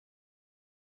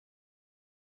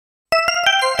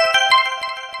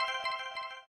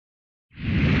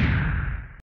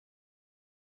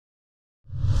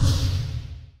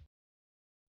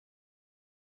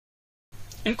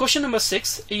In question number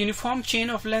 6, a uniform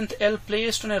chain of length L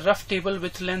placed on a rough table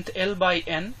with length L by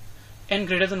n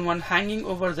greater than 1 hanging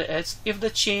over the edge. If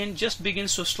the chain just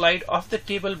begins to slide off the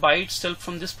table by itself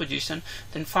from this position,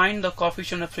 then find the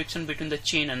coefficient of friction between the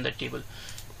chain and the table.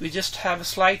 We just have a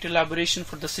slight elaboration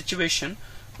for the situation.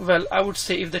 Well, I would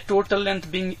say if the total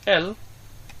length being L,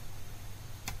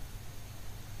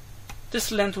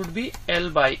 this length would be L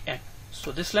by n.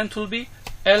 So this length will be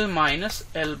L minus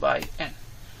L by n.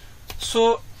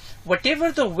 So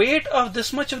whatever the weight of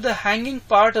this much of the hanging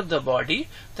part of the body,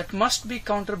 that must be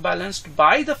counterbalanced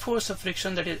by the force of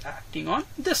friction that is acting on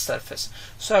this surface.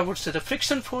 So I would say the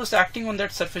friction force acting on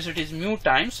that surface, it is mu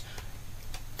times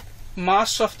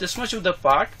mass of this much of the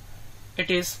part,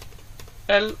 it is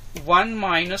L1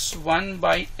 minus 1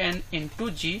 by n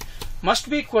into g, must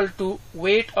be equal to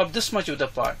weight of this much of the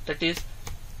part, that is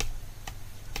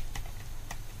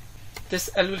this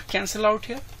L will cancel out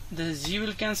here, this g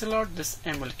will cancel out, this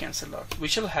m will cancel out. We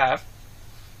shall have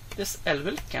this L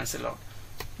will cancel out.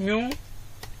 Mu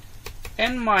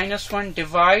n minus 1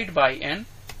 divided by n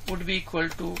would be equal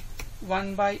to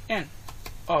 1 by n,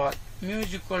 or mu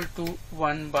is equal to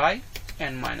 1 by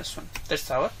n minus 1. That's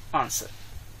our answer.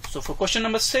 So for question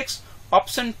number 6,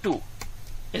 option 2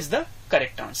 is the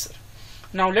correct answer.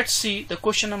 Now let's see the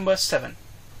question number 7.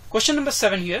 Question number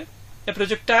 7 here. A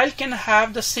projectile can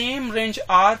have the same range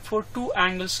r for two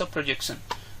angles of projection.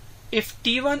 If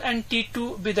t1 and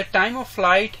t2 be the time of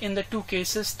flight in the two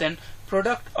cases, then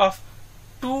product of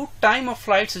two time of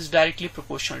flights is directly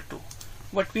proportional to.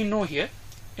 What we know here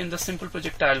in the simple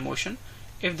projectile motion,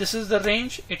 if this is the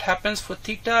range, it happens for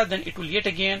theta, then it will yet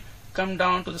again come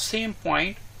down to the same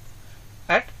point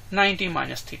at 90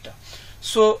 minus theta.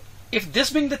 So if this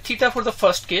being the theta for the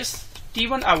first case,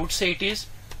 t1, I would say it is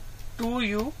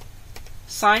 2u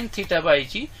sine theta by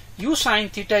g. U sine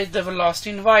theta is the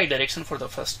velocity in y direction for the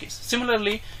first case.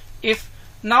 Similarly, if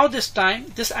now this time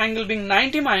this angle being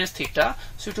 90 minus theta,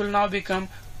 so it will now become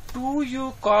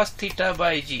 2u cos theta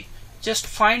by g. Just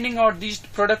finding out these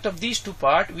product of these two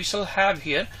parts, we shall have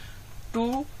here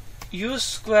 2u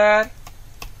square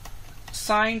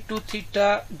sine 2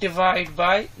 theta divided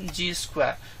by g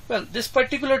square. Well, this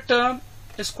particular term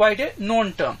is quite a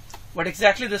known term. What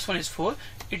exactly this one is for?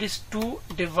 It is 2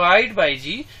 divided by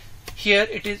g. Here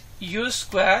it is u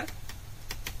square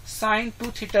sine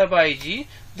 2 theta by g.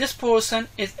 This portion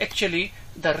is actually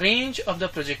the range of the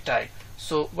projectile.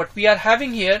 So what we are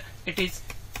having here, it is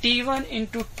t1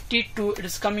 into t2, it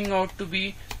is coming out to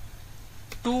be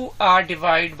 2r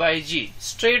divided by g.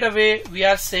 Straight away we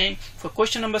are saying for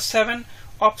question number 7,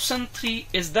 option 3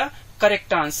 is the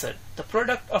correct answer. The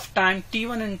product of time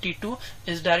t1 and t2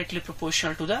 is directly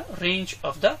proportional to the range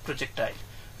of the projectile.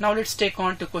 Now let's take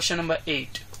on to question number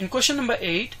 8. In question number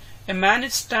 8, a man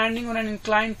is standing on an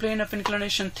inclined plane of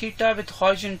inclination theta with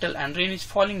horizontal, and rain is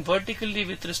falling vertically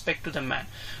with respect to the man.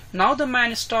 Now the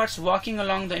man starts walking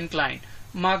along the incline.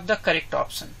 Mark the correct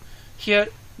option. Here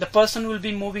the person will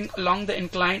be moving along the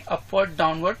incline upward,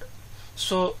 downward.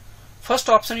 So first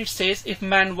option, it says if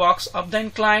man walks up the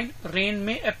incline, rain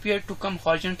may appear to come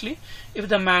horizontally. If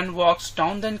the man walks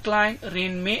down the incline,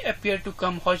 rain may appear to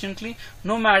come horizontally.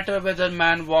 No matter whether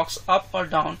man walks up or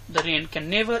down, the rain can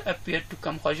never appear to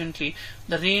come horizontally.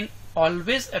 The rain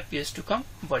always appears to come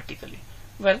vertically.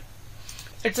 Well,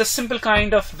 it's a simple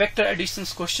kind of vector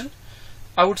additions question.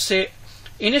 I would say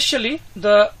initially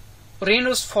the rain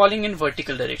was falling in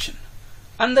vertical direction,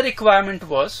 and the requirement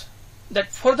was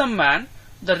that for the man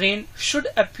the rain should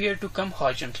appear to come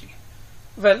horizontally.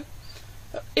 Well,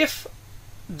 if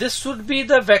this would be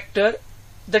the vector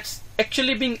that's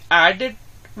actually being added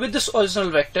with this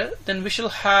original vector, then we shall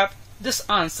have this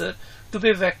answer to be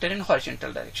a vector in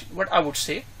horizontal direction. What I would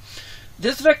say,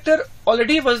 this vector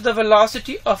already was the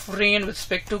velocity of rain with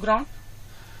respect to ground.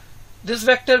 This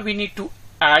vector we need to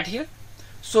add here.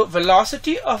 So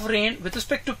velocity of rain with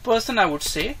respect to person, I would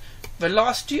say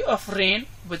velocity of rain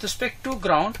with respect to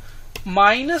ground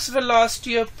minus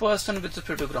velocity of person with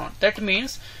respect to ground. That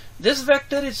means this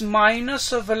vector is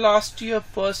minus of velocity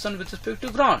of person with respect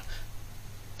to ground.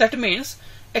 That means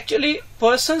actually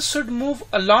person should move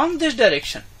along this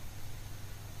direction.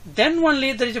 Then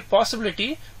only there is a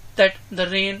possibility that the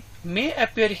rain may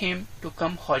appear him to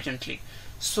come horizontally.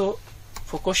 So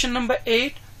for question number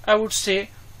 8, I would say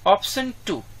option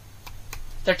 2.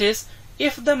 That is,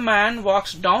 if the man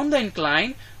walks down the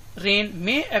incline, rain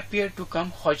may appear to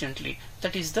come horizontally.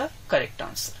 That is the correct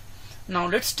answer. Now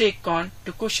let's take on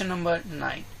to question number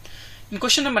 9. In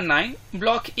question number 9,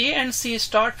 block A and C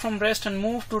start from rest and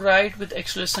move to right with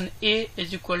acceleration A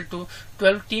is equal to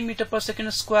 12 t meter per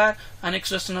second square and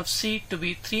acceleration of C to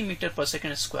be 3 meter per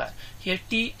second square. Here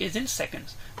t is in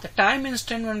seconds. The time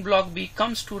instant when block B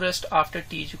comes to rest after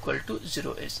t is equal to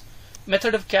 0 is.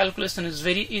 Method of calculation is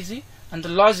very easy, and the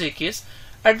logic is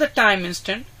at the time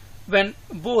instant when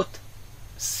both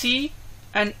C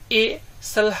and A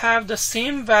shall have the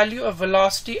same value of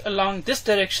velocity along this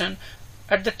direction,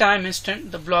 at the time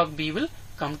instant the block B will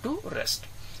come to rest.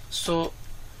 So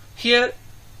here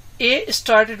A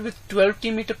started with 12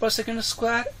 t meter per second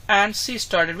square and C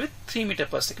started with 3 meter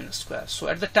per second square. So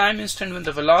at the time instant when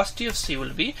the velocity of C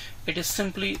will be, it is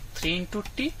simply 3 into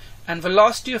t, and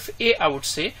velocity of A, I would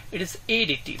say it is a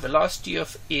dt. Velocity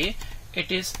of A,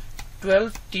 it is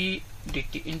 12 t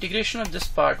dt. Integration of this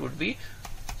part would be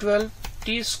 12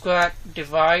 t square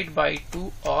divided by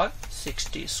 2 or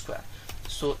 6t square.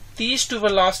 So these two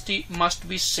velocity must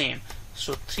be same.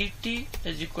 So 3t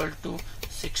is equal to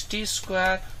 6t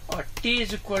square, or t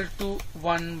is equal to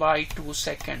 1 by 2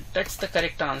 second. That's the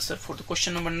correct answer for the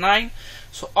question number 9.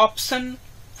 So option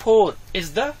 4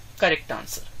 is the correct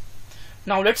answer.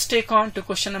 Now let's take on to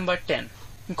question number 10.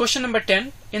 In question number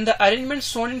 10, in the arrangement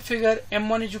shown in figure,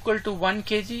 M1 is equal to 1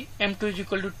 kg, M2 is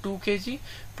equal to 2 kg,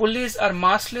 pulleys are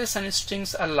massless and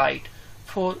strings are light.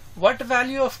 For what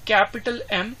value of capital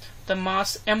M the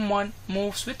mass M1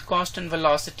 moves with constant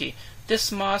velocity?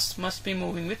 This mass must be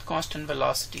moving with constant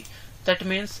velocity. That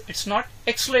means it's not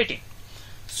accelerating.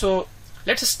 So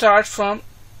let's start from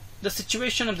the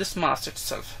situation of this mass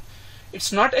itself.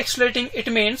 It's not accelerating.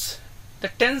 It means the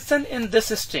tension in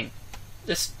this string,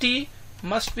 this T,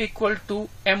 must be equal to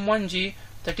M1G,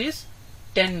 that is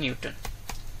 10 Newton.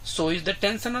 So is the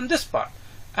tension on this part,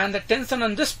 and the tension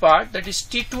on this part, that is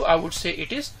T2, I would say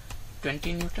it is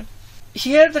 20 Newton.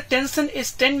 Here the tension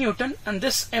is 10 Newton and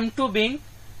this M2 being,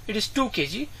 it is 2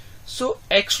 kg. So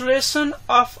acceleration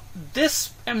of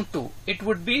this M2, it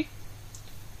would be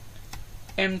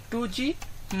M2G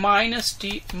minus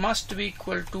T must be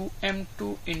equal to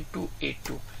M2 into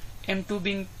A2. M2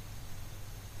 being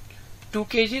 2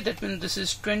 kg, that means this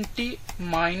is 20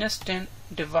 minus 10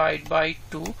 divided by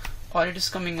 2, or it is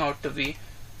coming out to be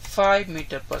 5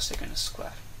 meter per second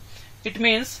square. It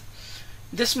means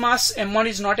this mass M1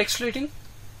 is not accelerating.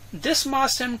 This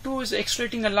mass M2 is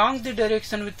accelerating along the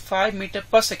direction with 5 meter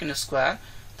per second square.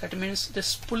 That means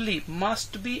this pulley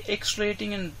must be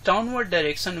accelerating in downward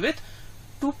direction with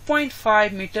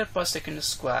 2.5 meter per second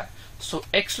square. So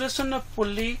acceleration of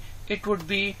pulley, it would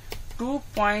be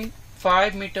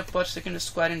 2.5 meter per second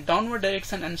square in downward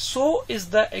direction, and so is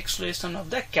the acceleration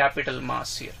of the capital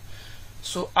mass here.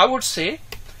 So I would say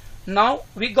now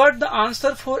we got the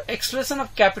answer for acceleration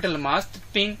of capital mass,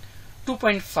 that being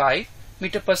 2.5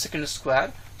 meter per second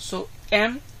square. So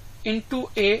M into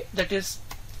A, that is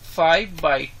 5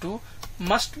 by 2,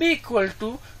 must be equal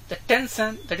to the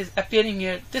tension that is appearing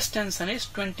here. This tension is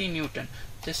 20 Newton.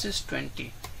 This is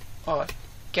 20, or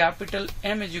capital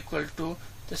M is equal to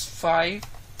this 5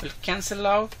 will cancel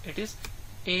out. It is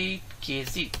 8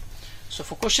 kg. So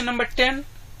for question number 10,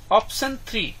 option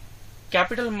 3,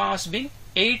 capital mass being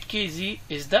 8 kg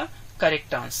is the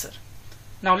correct answer.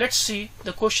 Now let's see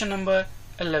the question number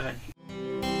 11.